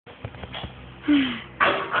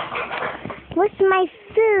What's my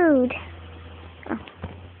food?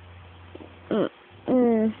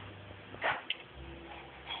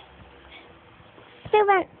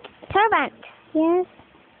 Servant. Yes.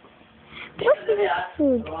 What's my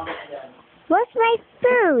food? What's my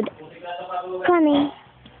food? Coming.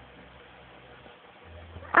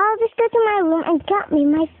 I'll just go to my room and get me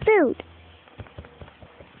my food.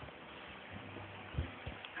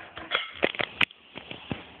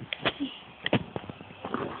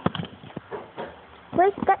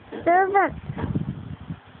 Where's that servant?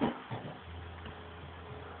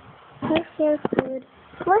 Where's your food?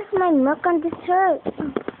 Where's my milk on the shirt?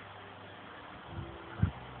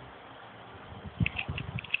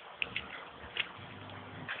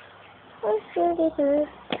 Where's your dessert?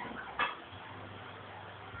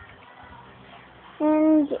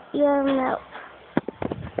 And your milk.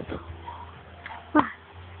 Oh,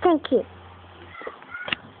 thank you.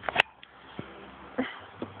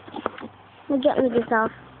 Now get me this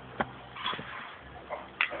off.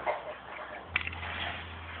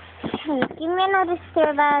 Hey, give me another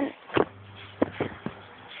servant.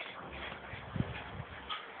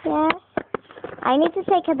 Yes. I need to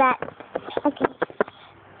take a bath. Okay.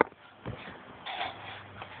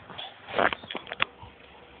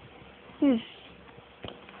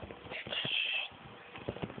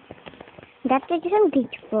 That's some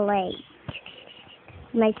beautiful way.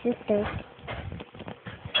 My sister.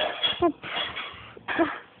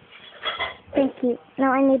 Thank you.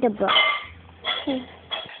 Now I need a brush. Okay.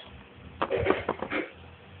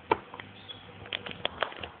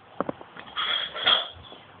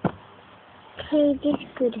 Okay, this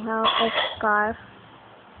could help. A scarf.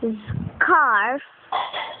 Scarf.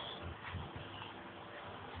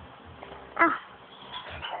 Ah.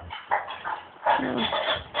 No.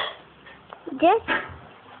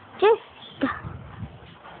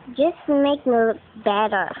 Just make me look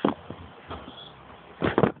better.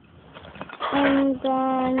 And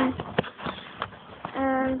then,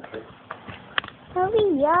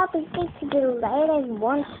 hurry up, it takes to the light. I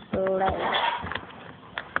want the light.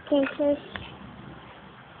 Okay, here's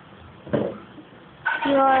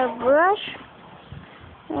your brush,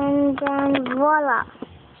 and then voila.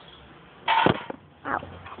 Ow.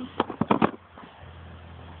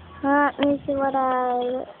 Let me see what I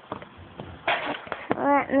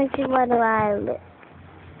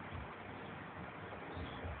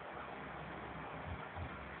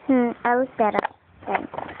I look better.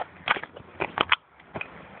 Thanks.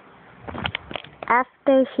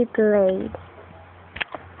 After she played,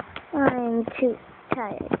 I'm too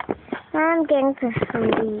tired. I'm going to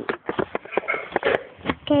sleep.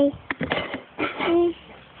 Okay?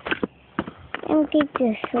 I'm going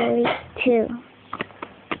to sleep too.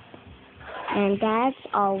 And that's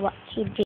all what she did.